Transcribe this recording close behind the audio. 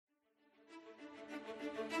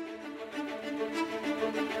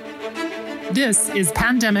This is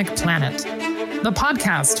Pandemic Planet, the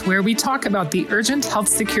podcast where we talk about the urgent health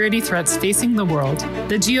security threats facing the world,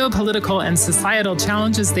 the geopolitical and societal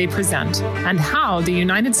challenges they present, and how the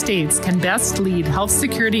United States can best lead health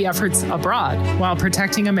security efforts abroad while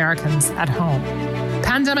protecting Americans at home.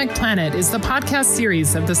 Pandemic Planet is the podcast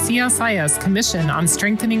series of the CSIS Commission on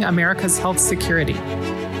Strengthening America's Health Security.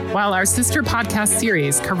 While our sister podcast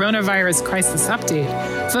series, Coronavirus Crisis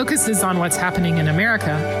Update, focuses on what's happening in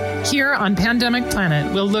America, here on Pandemic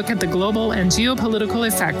Planet, we'll look at the global and geopolitical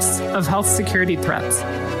effects of health security threats.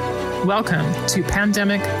 Welcome to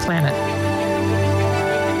Pandemic Planet.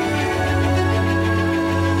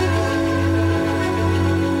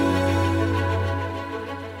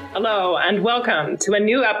 Hello, and welcome to a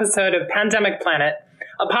new episode of Pandemic Planet,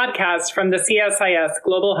 a podcast from the CSIS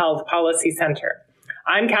Global Health Policy Center.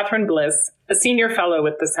 I'm Catherine Bliss, a senior fellow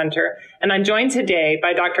with the center, and I'm joined today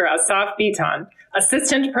by Dr. Asaf Bitan,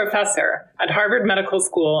 assistant professor at Harvard Medical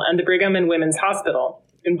School and the Brigham and Women's Hospital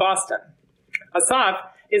in Boston. Asaf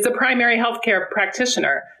is a primary healthcare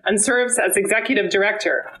practitioner and serves as executive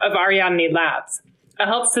director of Ariadne Labs, a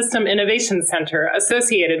health system innovation center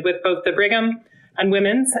associated with both the Brigham and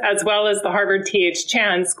Women's, as well as the Harvard T.H.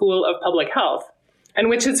 Chan School of Public Health, and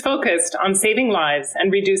which is focused on saving lives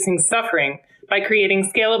and reducing suffering by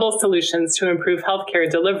creating scalable solutions to improve healthcare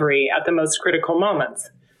delivery at the most critical moments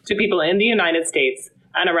to people in the United States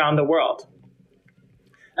and around the world.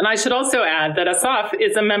 And I should also add that Asaf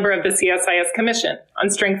is a member of the CSIS Commission on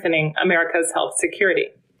Strengthening America's Health Security.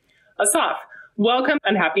 Asaf, welcome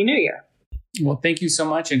and Happy New Year. Well, thank you so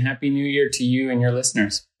much, and Happy New Year to you and your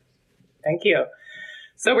listeners. Thank you.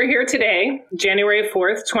 So we're here today, January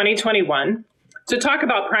 4th, 2021, to talk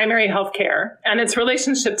about primary health care and its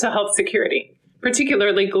relationship to health security,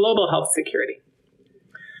 particularly global health security.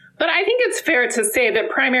 But I think it's fair to say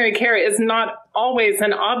that primary care is not always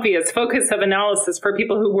an obvious focus of analysis for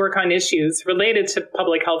people who work on issues related to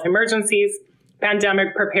public health emergencies,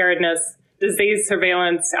 pandemic preparedness, disease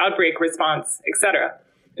surveillance, outbreak response, etc.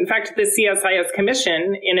 In fact, the CSIS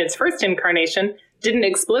Commission, in its first incarnation, didn't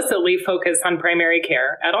explicitly focus on primary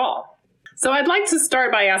care at all. So I'd like to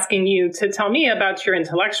start by asking you to tell me about your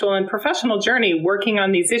intellectual and professional journey working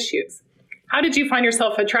on these issues. How did you find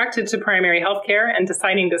yourself attracted to primary health care and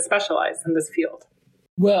deciding to specialize in this field?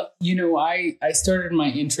 Well, I started my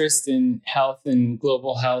interest in health and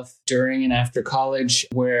global health during and after college,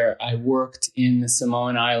 where I worked in the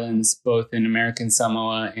Samoan Islands, both in American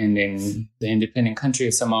Samoa and in the independent country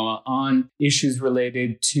of Samoa, on issues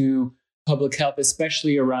related to public health,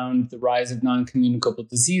 especially around the rise of non-communicable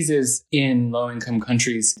diseases in low-income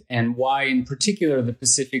countries, and why in particular the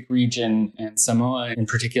Pacific region and Samoa in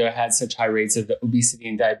particular had such high rates of obesity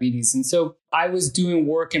and diabetes. And so I was doing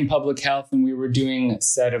work in public health, and we were doing a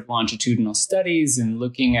set of longitudinal studies and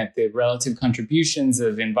looking at the relative contributions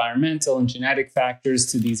of environmental and genetic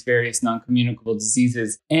factors to these various non-communicable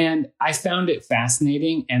diseases. And I found it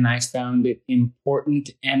fascinating, and I found it important.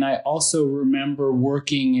 And I also remember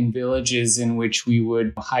working in villages in which we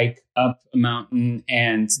would hike up a mountain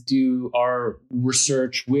and do our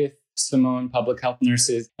research with Samoan public health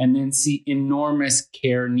nurses, and then see enormous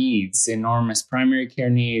care needs, enormous primary care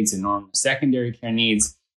needs, enormous secondary care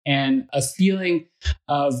needs, and a feeling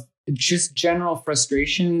of just general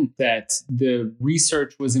frustration that the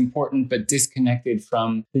research was important but disconnected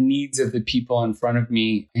from the needs of the people in front of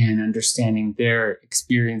me and understanding their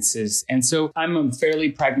experiences. And so I'm a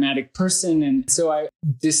fairly pragmatic person. And so I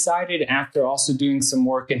decided, after also doing some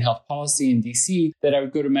work in health policy in DC, that I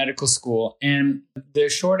would go to medical school. And the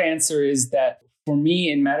short answer is that for me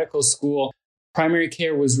in medical school, primary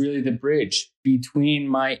care was really the bridge between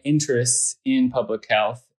my interests in public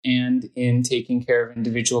health and in taking care of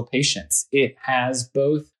individual patients. It has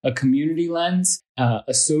both a community lens,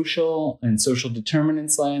 a social and social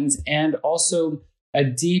determinants lens, and also a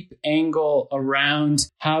deep angle around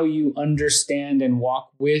how you understand and walk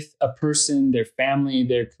with a person, their family,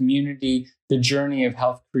 their community, the journey of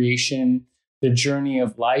health creation, the journey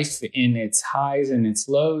of life in its highs and its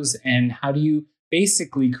lows, and how do you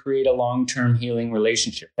basically create a long-term healing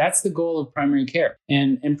relationship. That's the goal of primary care.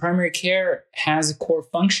 And primary care has core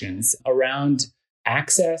functions around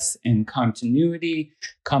access and continuity,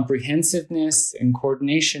 comprehensiveness and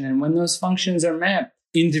coordination. And when those functions are met,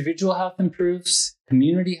 individual health improves,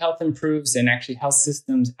 community health improves, and actually health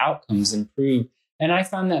systems outcomes improve. And I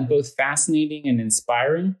found that both fascinating and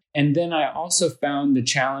inspiring. And then I also found the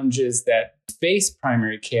challenges that face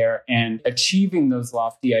primary care and achieving those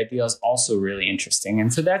lofty ideals also really interesting.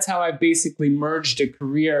 And so that's how I basically merged a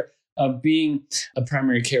career of being a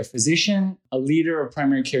primary care physician, a leader of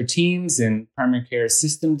primary care teams and primary care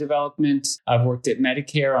system development. I've worked at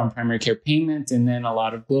Medicare on primary care payment, and then a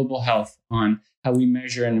lot of global health on how we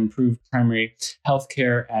measure and improve primary health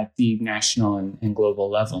care at the national and global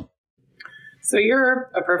level. So you're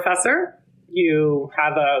a professor. You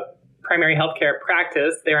have a primary healthcare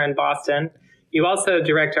practice there in Boston. You also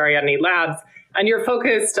direct Ariadne Labs, and you're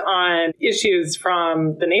focused on issues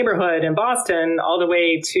from the neighborhood in Boston all the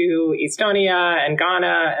way to Estonia and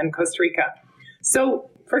Ghana and Costa Rica. So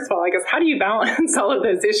first of all, I guess, how do you balance all of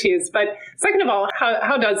those issues? But second of all,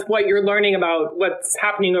 how does what you're learning about what's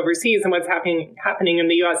happening overseas and what's happening in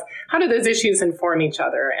the U.S., how do those issues inform each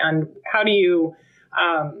other? And how do you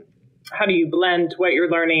blend what you're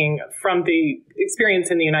learning from the experience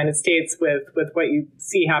in the United States with what you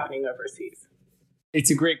see happening overseas? It's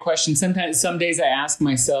a great question. Some days I ask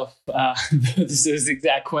myself those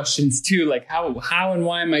exact questions too, like how and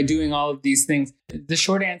why am I doing all of these things? The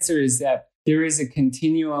short answer is that there is a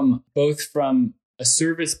continuum, both from a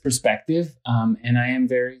service perspective, and I am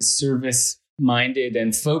very service-minded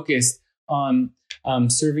and focused on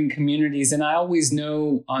serving communities. And I always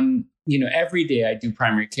know every day I do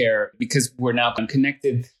primary care because we're now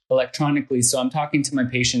connected electronically. So I'm talking to my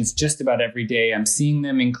patients just about every day. I'm seeing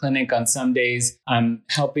them in clinic on some days. I'm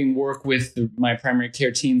helping work with my primary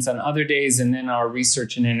care teams on other days, and then our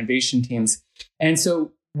research and innovation teams. And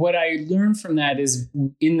so what I learned from that is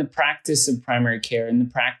in the practice of primary care, in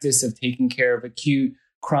the practice of taking care of acute,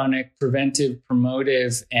 chronic, preventive,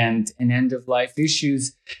 promotive, and end-of-life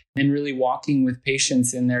issues, and really walking with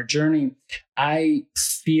patients in their journey, I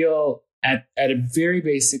feel at a very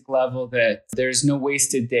basic level that there's no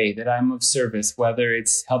wasted day, that I'm of service, whether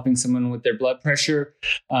it's helping someone with their blood pressure,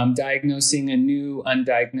 diagnosing a new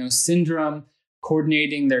undiagnosed syndrome,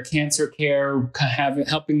 coordinating their cancer care,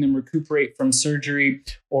 helping them recuperate from surgery,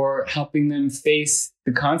 or helping them face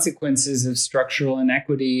the consequences of structural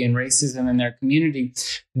inequity and racism in their community.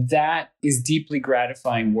 That is deeply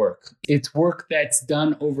gratifying work. It's work that's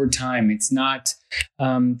done over time. It's not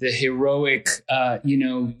the heroic,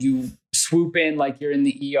 you swoop in like you're in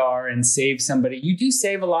the ER and save somebody. You do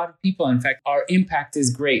save a lot of people. In fact, our impact is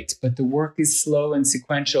great, but the work is slow and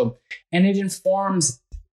sequential, and it informs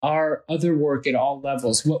our other work at all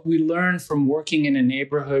levels. What we learn from working in a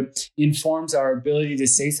neighborhood informs our ability to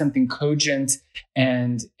say something cogent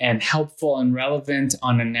and helpful and relevant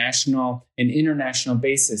on a national and international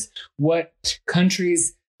basis. What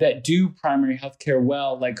countries that do primary healthcare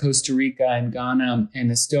well, like Costa Rica and Ghana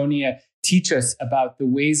and Estonia, teach us about the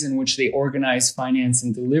ways in which they organize, finance,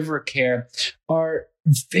 and deliver care are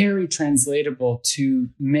very translatable to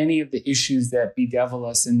many of the issues that bedevil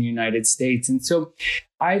us in the United States. And so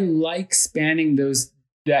I like spanning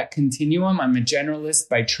that continuum. I'm a generalist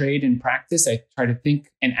by trade and practice. I try to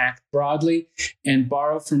think and act broadly and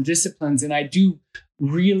borrow from disciplines. And I do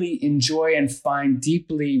really enjoy and find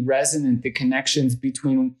deeply resonant the connections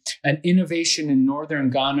between an innovation in northern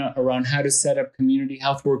Ghana around how to set up community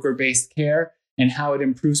health worker-based care and how it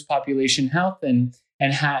improves population health, and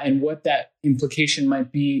what that implication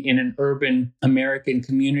might be in an urban American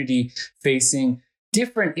community facing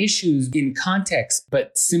different issues in context,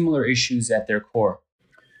 but similar issues at their core.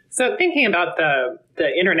 So thinking about the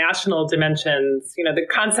international dimensions, the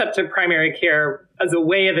concept of primary care as a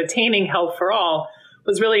way of attaining health for all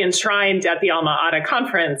was really enshrined at the Alma-Ata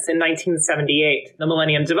Conference in 1978. The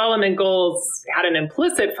Millennium Development Goals had an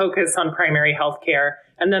implicit focus on primary health care,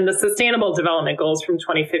 and then the Sustainable Development Goals from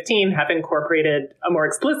 2015 have incorporated a more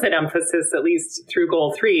explicit emphasis, at least through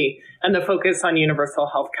Goal 3, and the focus on universal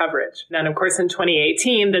health coverage. And of course, in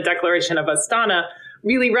 2018, the Declaration of Astana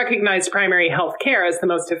really recognized primary health care as the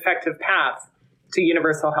most effective path to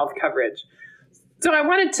universal health coverage. So I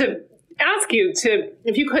wanted to ask you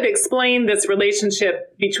if you could explain this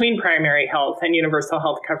relationship between primary health and universal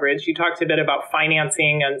health coverage. You talked a bit about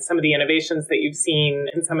financing and some of the innovations that you've seen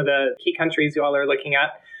in some of the key countries you all are looking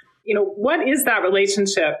at. What is that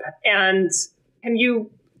relationship? And can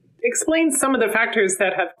you explain some of the factors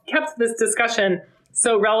that have kept this discussion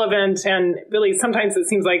so relevant, and really sometimes it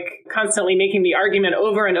seems like constantly making the argument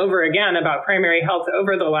over and over again about primary health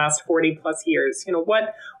over the last 40 plus years?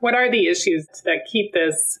 What are the issues that keep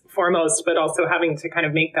this foremost, but also having to kind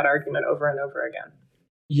of make that argument over and over again?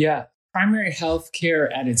 Yeah, primary health care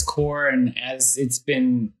at its core, and as it's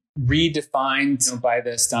been redefined by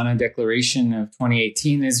the Astana Declaration of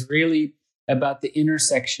 2018, is really about the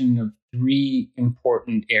intersection of three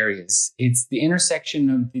important areas. It's the intersection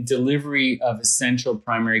of the delivery of essential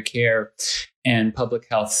primary care and public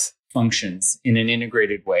health functions in an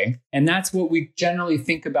integrated way. And that's what we generally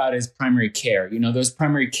think about as primary care. Those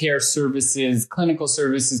primary care services, clinical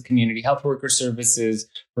services, community health worker services,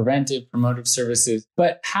 preventive, promotive services.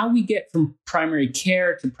 But how we get from primary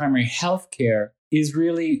care to primary health care is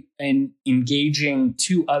really engaging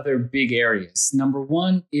two other big areas. Number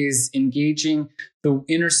one is engaging the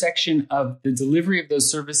intersection of the delivery of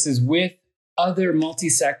those services with other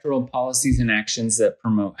multi-sectoral policies and actions that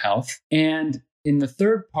promote health. And in the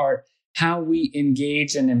third part, how we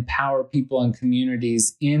engage and empower people and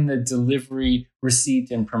communities in the delivery,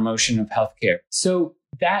 receipt, and promotion of healthcare. So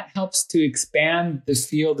that helps to expand the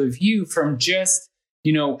field of view from just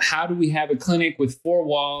how do we have a clinic with four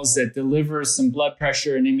walls that delivers some blood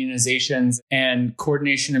pressure and immunizations and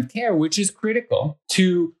coordination of care, which is critical,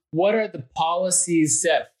 to what are the policies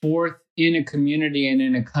set forth in a community and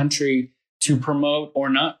in a country to promote or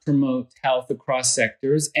not promote health across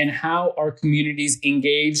sectors, and how are communities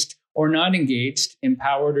engaged or not engaged,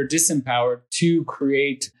 empowered or disempowered to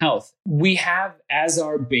create health. We have as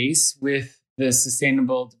our base with the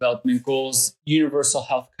Sustainable Development Goals, universal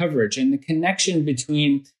health coverage. And the connection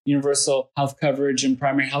between universal health coverage and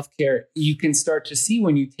primary health care, you can start to see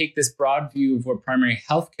when you take this broad view of what primary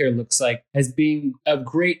health care looks like as being a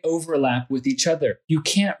great overlap with each other. You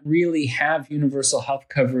can't really have universal health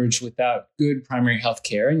coverage without good primary health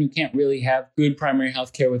care, and you can't really have good primary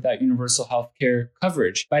health care without universal health care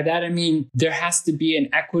coverage. By that, I mean, there has to be an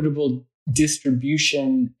equitable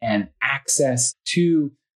distribution and access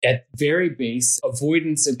to, at very base,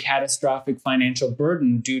 avoidance of catastrophic financial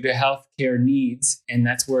burden due to healthcare needs. And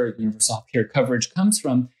that's where universal healthcare coverage comes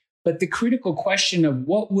from. But the critical question of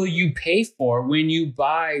what will you pay for when you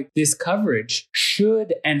buy this coverage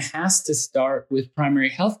should and has to start with primary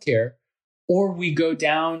healthcare, or we go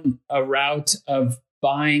down a route of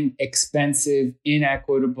buying expensive,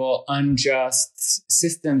 inequitable, unjust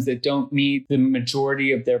systems that don't meet the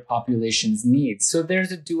majority of their population's needs. So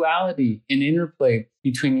there's a duality, an interplay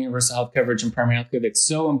between universal health coverage and primary health care that's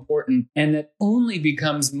so important, and that only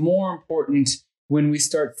becomes more important when we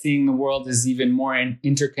start seeing the world as even more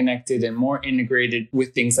interconnected and more integrated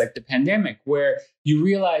with things like the pandemic, where you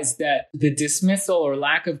realize that the dismissal or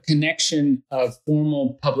lack of connection of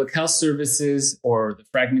formal public health services or the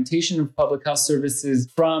fragmentation of public health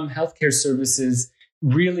services from healthcare services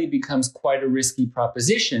really becomes quite a risky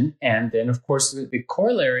proposition. And then, of course, the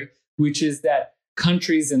corollary, which is that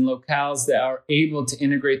countries and locales that are able to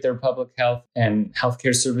integrate their public health and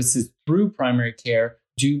healthcare services through primary care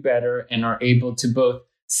do better and are able to both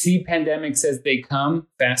see pandemics as they come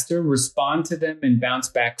faster, respond to them, and bounce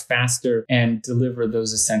back faster and deliver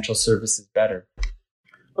those essential services better.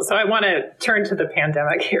 Well, so I want to turn to the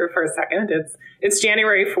pandemic here for a second. It's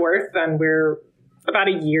January 4th, and we're about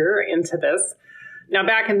a year into this. Now,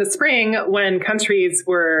 back in the spring, when countries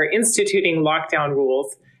were instituting lockdown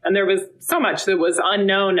rules, and there was so much that was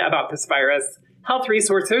unknown about this virus, health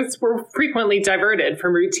resources were frequently diverted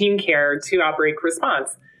from routine care to outbreak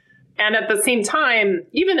response. And at the same time,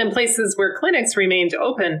 even in places where clinics remained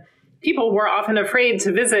open, people were often afraid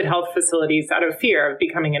to visit health facilities out of fear of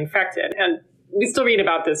becoming infected. And we still read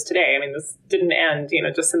about this today. I mean, this didn't end,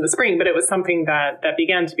 just in the spring, but it was something that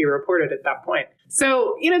began to be reported at that point.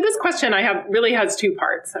 So, this question I have really has two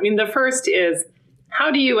parts. I mean, the first is, how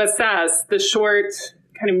do you assess the short,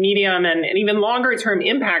 kind of medium and even longer term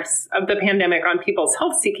impacts of the pandemic on people's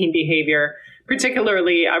health-seeking behavior,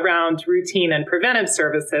 particularly around routine and preventive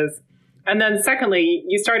services? And then secondly,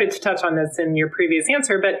 you started to touch on this in your previous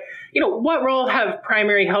answer, but what role have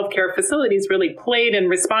primary healthcare facilities really played in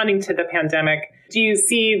responding to the pandemic? Do you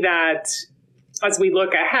see that as we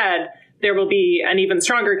look ahead, there will be an even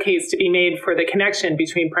stronger case to be made for the connection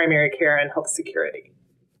between primary care and health security?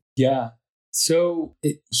 Yeah. So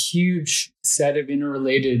a huge set of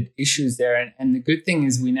interrelated issues there. And the good thing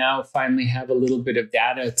is we now finally have a little bit of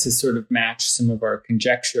data to sort of match some of our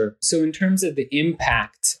conjecture. So in terms of the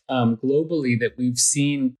impact globally that we've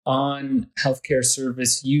seen on healthcare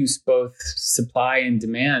service use, both supply and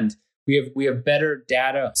demand, we have better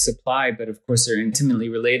data supply, but of course they're intimately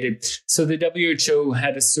related. So the WHO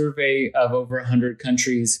had a survey of over 100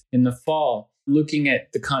 countries in the fall, looking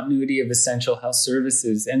at the continuity of essential health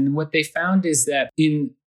services. And what they found is that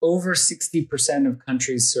in over 60% of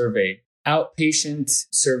countries surveyed, outpatient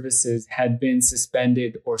services had been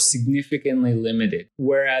suspended or significantly limited,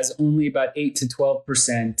 whereas only about 8 to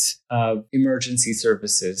 12% of emergency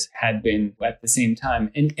services had been at the same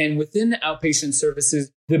time. And within the outpatient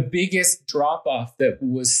services, the biggest drop-off that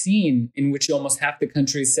was seen, in which almost half the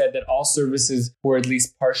countries said that all services were at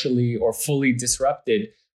least partially or fully disrupted,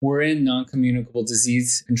 were in non-communicable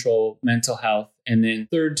disease control, mental health. And then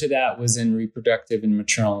third to that was in reproductive and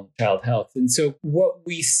maternal child health. And so what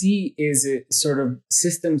we see is sort of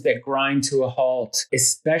systems that grind to a halt,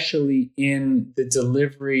 especially in the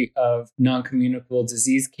delivery of non-communicable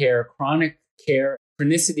disease care, chronic care.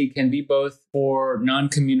 Chronicity can be both for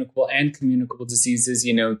non-communicable and communicable diseases.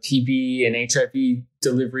 TB and HIV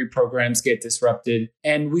delivery programs get disrupted.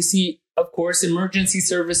 And we see, of course, emergency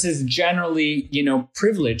services generally,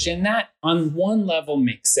 privileged. And that on one level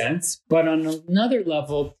makes sense. But on another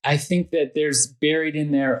level, I think that there's buried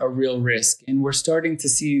in there a real risk. And we're starting to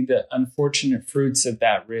see the unfortunate fruits of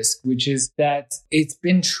that risk, which is that it's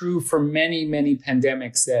been true for many, many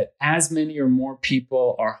pandemics that as many or more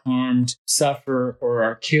people are harmed, suffer, or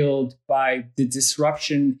are killed by the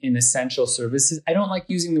disruption in essential services. I don't like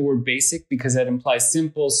using the word basic because that implies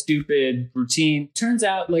simple, stupid, routine. Turns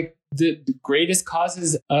out like the greatest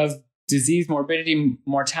causes of disease, morbidity,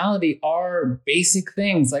 mortality are basic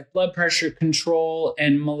things like blood pressure control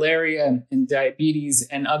and malaria and diabetes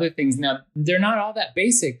and other things. Now, they're not all that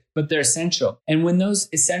basic, but they're essential. And when those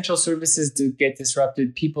essential services do get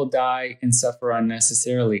disrupted, people die and suffer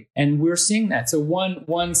unnecessarily. And we're seeing that. So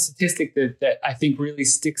one statistic that I think really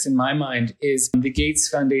sticks in my mind is the Gates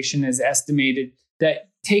Foundation has estimated that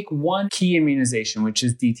take one key immunization, which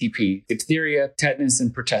is DTP, diphtheria, tetanus,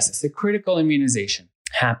 and pertussis, a critical immunization.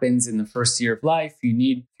 Happens in the first year of life. You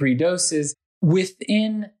need 3 doses.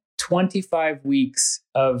 Within 25 weeks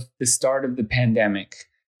of the start of the pandemic,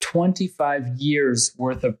 25 years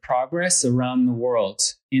worth of progress around the world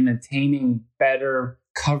in attaining better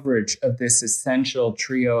coverage of this essential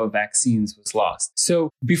trio of vaccines was lost. So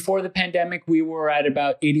before the pandemic, we were at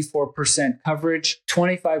about 84% coverage.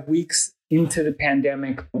 25 weeks into the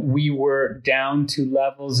pandemic, we were down to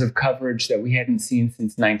levels of coverage that we hadn't seen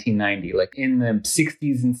since 1990, like in the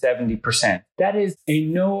 60s and 70%. That is a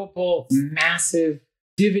knowable, massive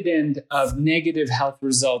dividend of negative health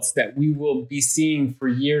results that we will be seeing for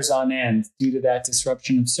years on end due to that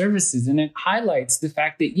disruption of services. And it highlights the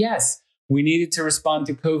fact that, yes, we needed to respond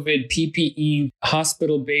to COVID, PPE,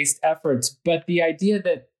 hospital-based efforts, but the idea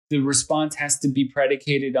that the response has to be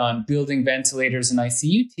predicated on building ventilators and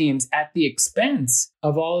ICU teams at the expense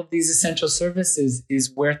of all of these essential services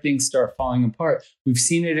is where things start falling apart. We've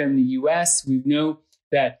seen it in the US. We know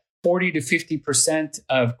that 40 to 50%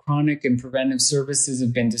 of chronic and preventive services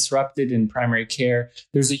have been disrupted in primary care.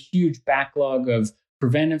 There's a huge backlog of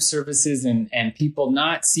preventive services and people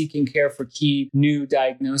not seeking care for key new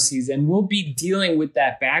diagnoses. And we'll be dealing with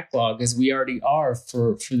that backlog as we already are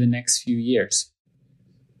for the next few years.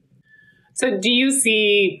 So do you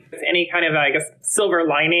see any kind of, silver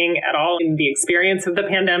lining at all in the experience of the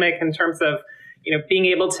pandemic in terms of, being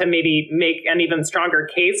able to maybe make an even stronger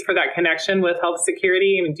case for that connection with health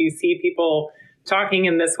security? I mean, do you see people talking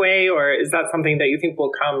in this way, or is that something that you think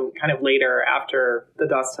will come kind of later after the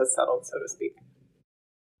dust has settled, so to speak?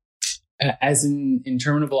 As an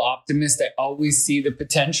interminable optimist, I always see the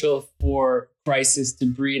potential for crisis to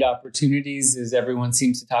breed opportunities, as everyone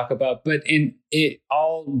seems to talk about. But in it,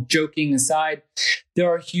 all joking aside, there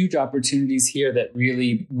are huge opportunities here that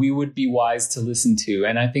really we would be wise to listen to.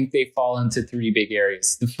 And I think they fall into 3 big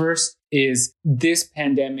areas. The first is this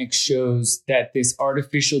pandemic shows that this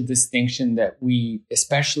artificial distinction that we,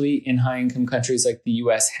 especially in high-income countries like the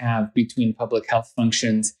US, have between public health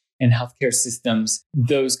functions and healthcare systems,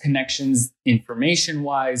 those connections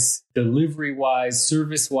information-wise, delivery-wise,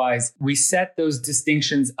 service-wise, we set those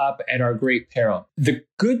distinctions up at our great peril. The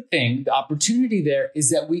good thing, the opportunity there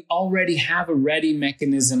is that we already have a ready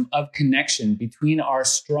mechanism of connection between our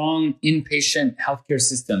strong inpatient healthcare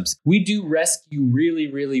systems. We do rescue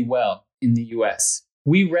really, really well in the US.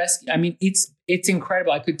 We rescue, it's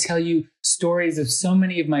incredible. I could tell you stories of so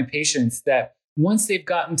many of my patients that once they've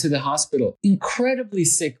gotten to the hospital, incredibly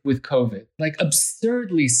sick with COVID, like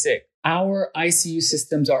absurdly sick, our ICU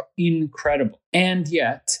systems are incredible. And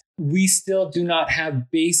yet, we still do not have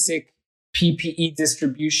basic PPE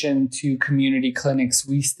distribution to community clinics.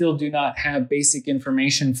 We still do not have basic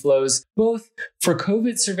information flows, both for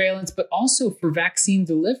COVID surveillance, but also for vaccine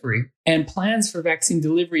delivery and plans for vaccine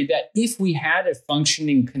delivery that if we had a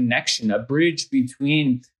functioning connection, a bridge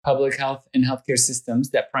between public health and healthcare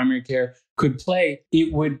systems that primary care could play,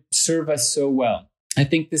 it would serve us so well. I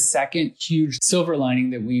think the second huge silver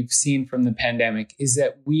lining that we've seen from the pandemic is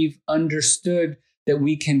that we've understood that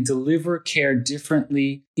we can deliver care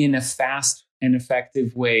differently in a fast and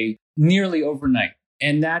effective way nearly overnight.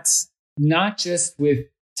 And that's not just with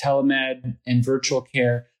telemed and virtual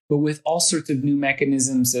care, but with all sorts of new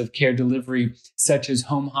mechanisms of care delivery, such as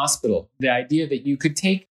home hospital. The idea that you could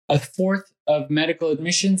take a 4th of medical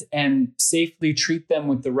admissions and safely treat them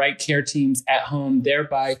with the right care teams at home,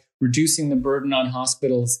 thereby reducing the burden on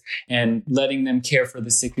hospitals and letting them care for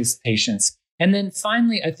the sickest patients. And then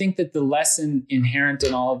finally, I think that the lesson inherent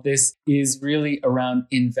in all of this is really around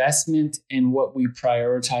investment and what we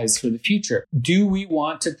prioritize for the future. Do we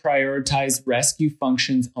want to prioritize rescue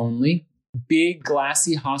functions only? Big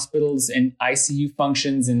glassy hospitals and ICU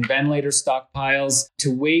functions and ventilator stockpiles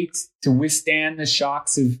to withstand the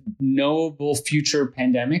shocks of knowable future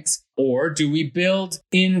pandemics? Or do we build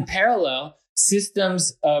in parallel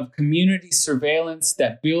systems of community surveillance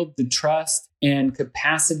that build the trust and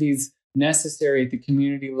capacities necessary at the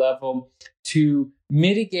community level to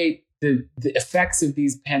mitigate the effects of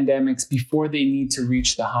these pandemics before they need to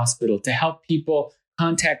reach the hospital, to help people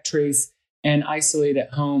contact trace and isolate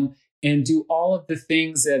at home and do all of the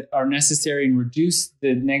things that are necessary and reduce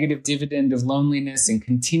the negative dividend of loneliness and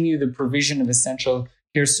continue the provision of essential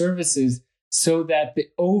care services so that the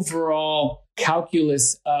overall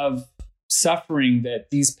calculus of suffering that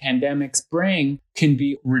these pandemics bring can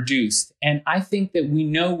be reduced. And I think that we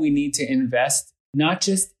know we need to invest not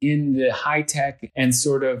just in the high tech and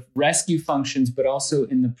sort of rescue functions, but also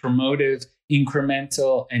in the promotive,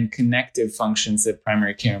 incremental, and connective functions that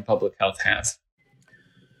primary care and public health have.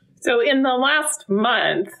 So in the last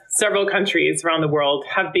month, several countries around the world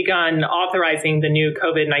have begun authorizing the new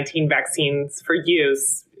COVID-19 vaccines for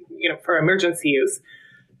use, for emergency use.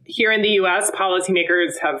 Here in the US,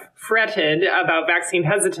 policymakers have fretted about vaccine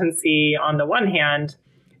hesitancy on the one hand,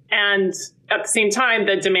 and at the same time,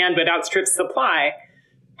 the demand would outstrip supply.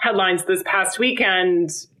 Headlines this past weekend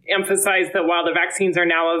emphasized that while the vaccines are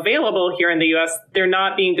now available here in the US, they're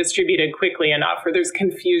not being distributed quickly enough, or there's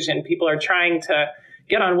confusion. People are trying to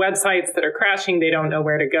get on websites that are crashing. They don't know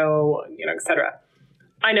where to go, et cetera.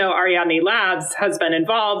 I know Ariadne Labs has been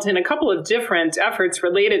involved in a couple of different efforts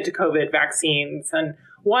related to COVID vaccines. And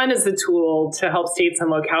one is a tool to help states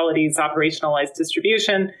and localities operationalize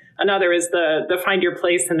distribution. Another is the Find Your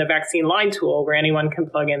Place in the Vaccine Line tool, where anyone can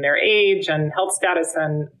plug in their age and health status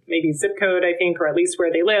and maybe zip code, I think, or at least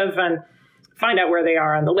where they live, and find out where they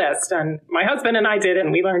are on the list. And my husband and I did,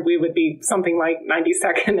 and we learned we would be something like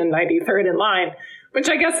 92nd and 93rd in line, which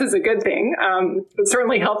I guess is a good thing. It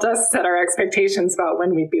certainly helped us set our expectations about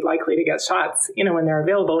when we'd be likely to get shots, when they're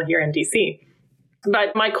available here in DC.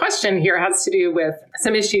 But my question here has to do with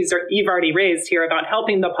some issues you've already raised here about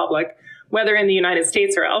helping the public, whether in the United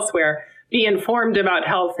States or elsewhere, be informed about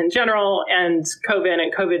health in general and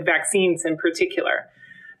COVID vaccines in particular.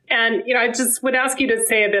 And, I just would ask you to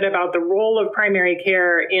say a bit about the role of primary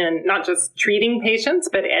care in not just treating patients,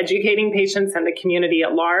 but educating patients and the community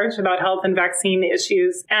at large about health and vaccine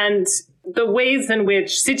issues, and the ways in which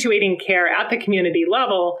situating care at the community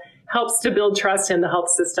level helps to build trust in the health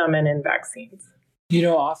system and in vaccines.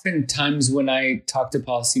 Oftentimes when I talk to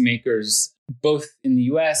policymakers, both in the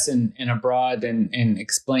US and abroad, and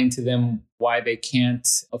explain to them why they can't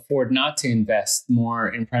afford not to invest more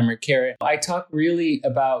in primary care, I talk really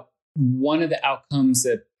about one of the outcomes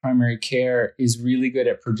that primary care is really good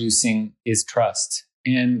at producing is trust.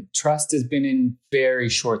 And trust has been in very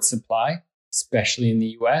short supply, especially in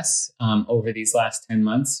the US over these last 10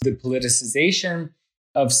 months. The politicization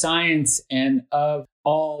of science and of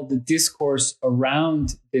all the discourse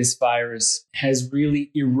around this virus has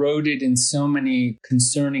really eroded in so many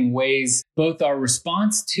concerning ways, both our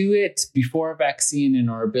response to it before a vaccine and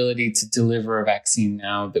our ability to deliver a vaccine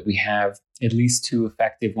now that we have at least 2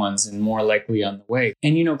 effective ones and more likely on the way.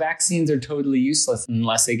 And, vaccines are totally useless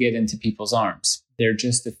unless they get into people's arms. They're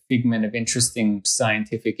just a figment of interesting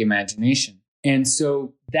scientific imagination. And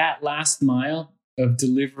so that last mile of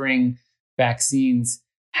delivering vaccines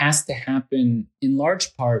has to happen in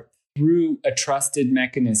large part through a trusted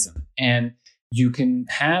mechanism. And you can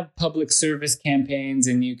have public service campaigns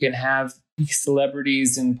and you can have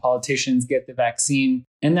celebrities and politicians get the vaccine,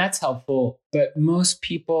 and that's helpful. But most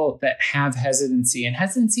people that have hesitancy, and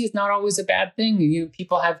hesitancy is not always a bad thing.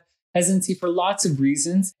 People have hesitancy for lots of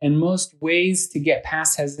reasons. And most ways to get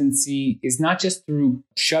past hesitancy is not just through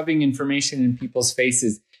shoving information in people's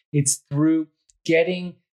faces. It's through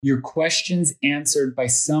getting your questions answered by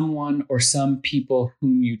someone or some people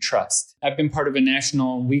whom you trust. I've been part of a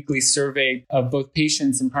national weekly survey of both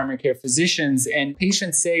patients and primary care physicians, and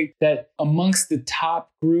patients say that amongst the top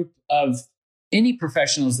group of any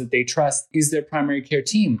professionals that they trust is their primary care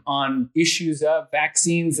team on issues of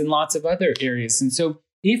vaccines and lots of other areas. And so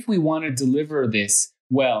if we want to deliver this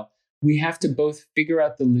well, we have to both figure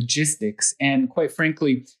out the logistics and, quite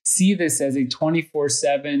frankly, see this as a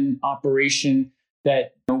 24/7 operation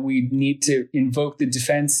that we need to invoke the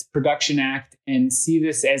Defense Production Act and see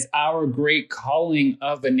this as our great calling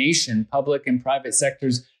of a nation, public and private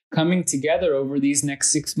sectors coming together over these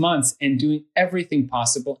next 6 months and doing everything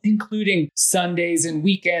possible, including Sundays and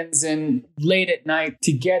weekends and late at night,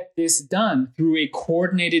 to get this done through a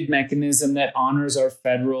coordinated mechanism that honors our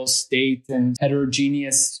federal, state, and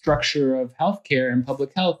heterogeneous structure of healthcare and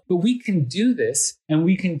public health. But we can do this, and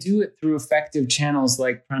we can do it through effective channels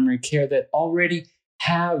like primary care that already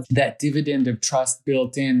have that dividend of trust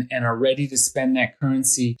built in and are ready to spend that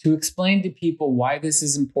currency to explain to people why this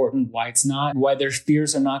is important, why it's not, why their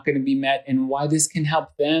fears are not going to be met, and why this can help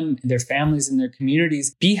them, their families, and their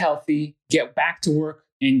communities be healthy, get back to work,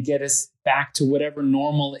 and get us back to whatever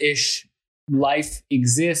normal-ish life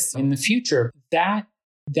exists in the future.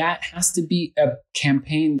 That has to be a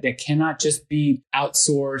campaign that cannot just be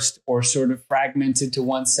outsourced or sort of fragmented to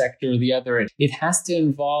one sector or the other. It has to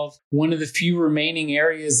involve one of the few remaining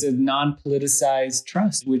areas of non-politicized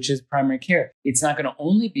trust, which is primary care. It's not going to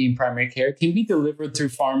only be in primary care. It can be delivered through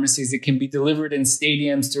pharmacies. It can be delivered in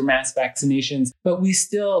stadiums through mass vaccinations. But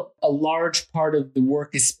a large part of the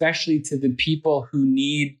work, especially to the people who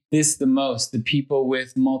need this the most, the people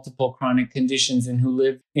with multiple chronic conditions and who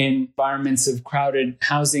live in environments of crowded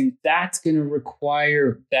housing, that's going to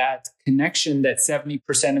require that connection that 70%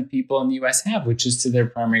 of people in the US have, which is to their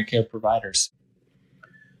primary care providers.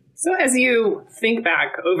 So as you think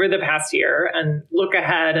back over the past year and look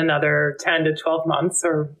ahead another 10 to 12 months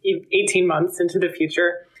or 18 months into the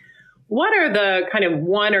future, what are the kind of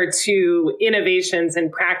one or two innovations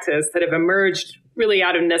in practice that have emerged really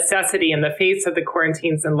out of necessity in the face of the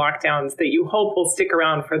quarantines and lockdowns that you hope will stick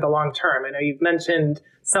around for the long term? I know you've mentioned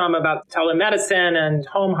some about telemedicine and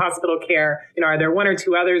home hospital care. Are there one or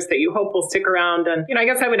two others that you hope will stick around? And, I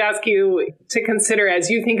guess I would ask you to consider, as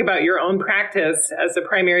you think about your own practice as a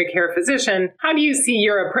primary care physician, how do you see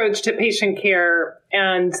your approach to patient care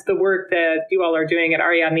and the work that you all are doing at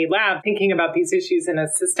Ariadne Lab, thinking about these issues in a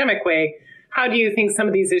systemic way? How do you think some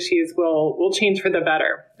of these issues will change for the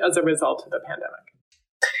better as a result of the pandemic?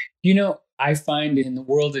 I find in the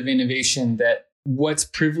world of innovation that what's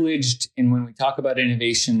privileged, and when we talk about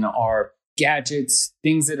innovation, are gadgets,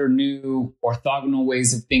 things that are new, orthogonal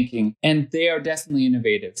ways of thinking, and they are definitely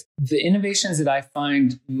innovative. The innovations that I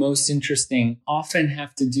find most interesting often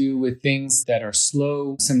have to do with things that are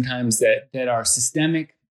slow, sometimes that are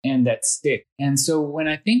systemic and that stick. And so when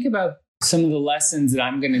I think about some of the lessons that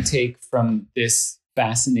I'm going to take from this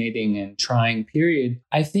fascinating and trying period,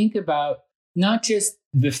 I think about not just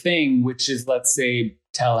the thing, which is, let's say,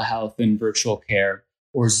 telehealth and virtual care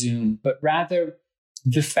or Zoom, but rather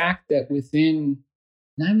the fact that I'm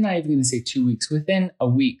not even going to say 2 weeks, within a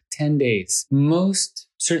week, 10 days,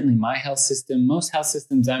 certainly my health system, most health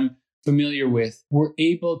systems I'm familiar with, were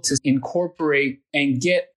able to incorporate and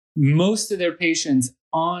get most of their patients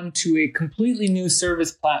onto a completely new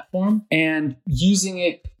service platform and using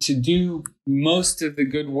it to do most of the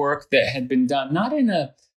good work that had been done, not in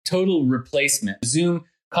a total replacement. Zoom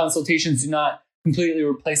consultations do not completely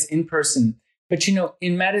replace in-person. But,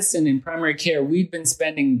 in medicine, in primary care, we've been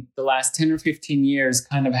spending the last 10 or 15 years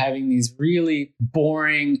kind of having these really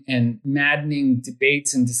boring and maddening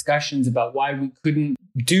debates and discussions about why we couldn't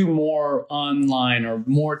do more online or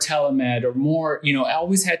more telemed or more, it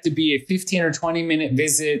always had to be a 15 or 20 minute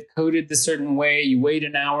visit coded the certain way. You wait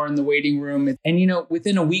an hour in the waiting room. And,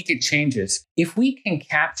 within a week, it changes. If we can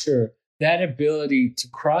capture that ability to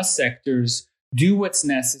cross sectors, do what's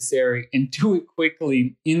necessary and do it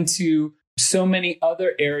quickly into so many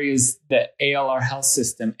other areas that ail our health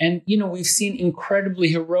system. And, we've seen incredibly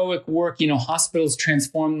heroic work. Hospitals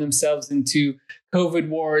transform themselves into COVID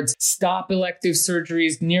wards, stop elective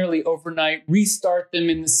surgeries nearly overnight, restart them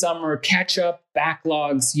in the summer, catch up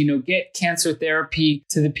backlogs, get cancer therapy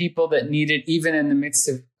to the people that need it, even in the midst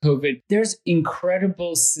of COVID. There's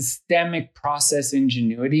incredible systemic process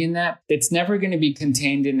ingenuity in that's never going to be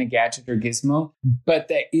contained in a gadget or gizmo, but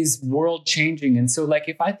that is world changing. And so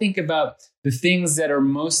if I think about the things that are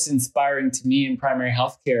most inspiring to me in primary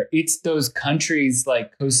healthcare, it's those countries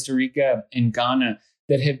like Costa Rica and Ghana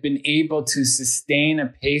that have been able to sustain a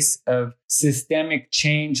pace of systemic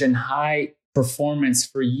change and high performance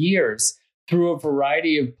for years through a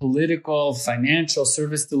variety of political, financial,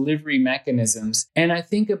 service delivery mechanisms. And I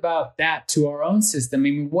think about that to our own system.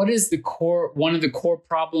 What is one of the core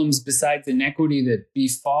problems besides inequity that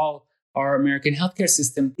befall our American healthcare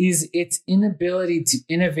system is its inability to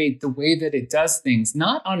innovate the way that it does things,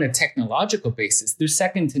 not on a technological basis. There's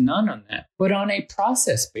second to none on that, but on a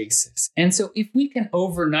process basis. And so if we can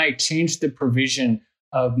overnight change the provision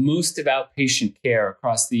of most of outpatient care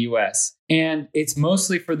across the US. And it's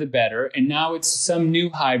mostly for the better. And now it's some new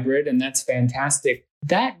hybrid, and that's fantastic.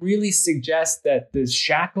 That really suggests that the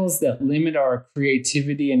shackles that limit our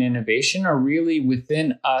creativity and innovation are really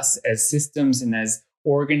within us as systems and as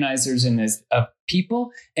organizers and as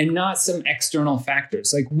people, and not some external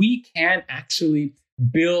factors. Like, we can actually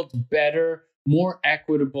build better, more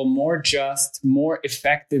equitable, more just, more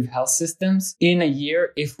effective health systems in a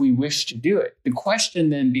year if we wish to do it. The question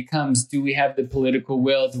then becomes, do we have the political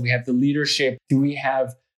will? Do we have the leadership? Do we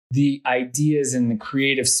have the ideas and the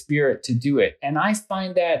creative spirit to do it? And I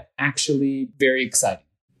find that actually very exciting.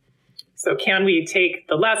 So can we take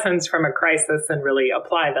the lessons from a crisis and really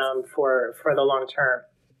apply them for the long term?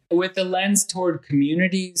 With the lens toward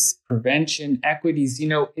communities, prevention, equities,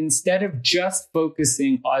 instead of just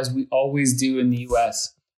focusing, as we always do in the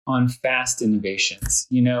US, on fast innovations,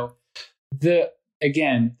 the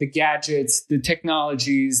gadgets, the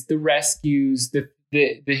technologies, the rescues, the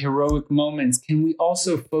heroic moments, can we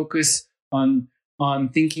also focus on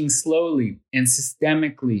thinking slowly and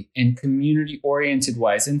systemically and community-oriented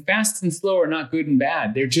wise? And fast and slow are not good and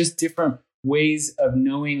bad. They're just different ways of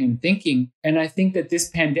knowing and thinking. And I think that this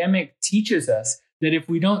pandemic teaches us that if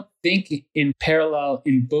we don't think in parallel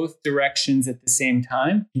in both directions at the same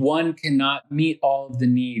time, one cannot meet all of the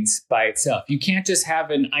needs by itself. You can't just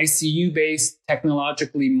have an ICU-based,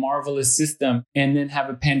 technologically marvelous system and then have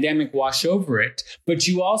a pandemic wash over it. But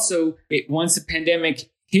you also, once a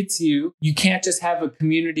pandemic hits you, you can't just have a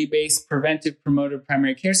community-based preventive promotive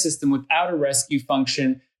primary care system without a rescue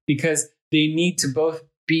function, because they need to both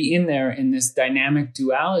be in there in this dynamic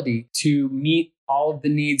duality to meet all of the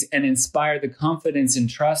needs and inspire the confidence and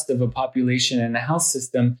trust of a population and a health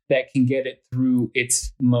system that can get it through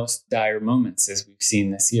its most dire moments, as we've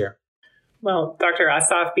seen this year. Well, Dr.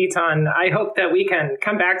 Asaf Biton, I hope that we can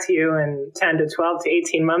come back to you in 10 to 12 to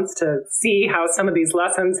 18 months to see how some of these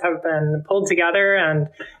lessons have been pulled together and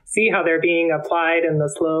see how they're being applied in the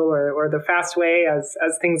slow or the fast way as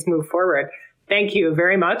things move forward. Thank you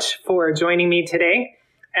very much for joining me today,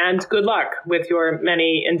 and good luck with your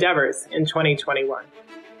many endeavors in 2021.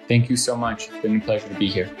 Thank you so much. It's been a pleasure to be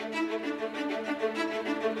here.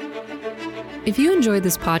 If you enjoyed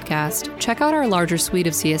this podcast, check out our larger suite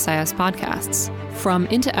of CSIS podcasts. From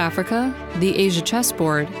Into Africa, The Asia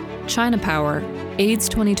Chessboard, China Power, AIDS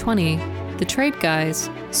 2020, The Trade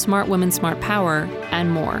Guys, Smart Women, Smart Power,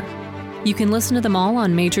 and more. You can listen to them all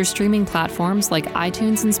on major streaming platforms like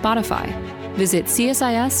iTunes and Spotify. Visit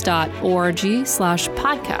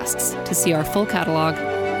csis.org/podcasts to see our full catalog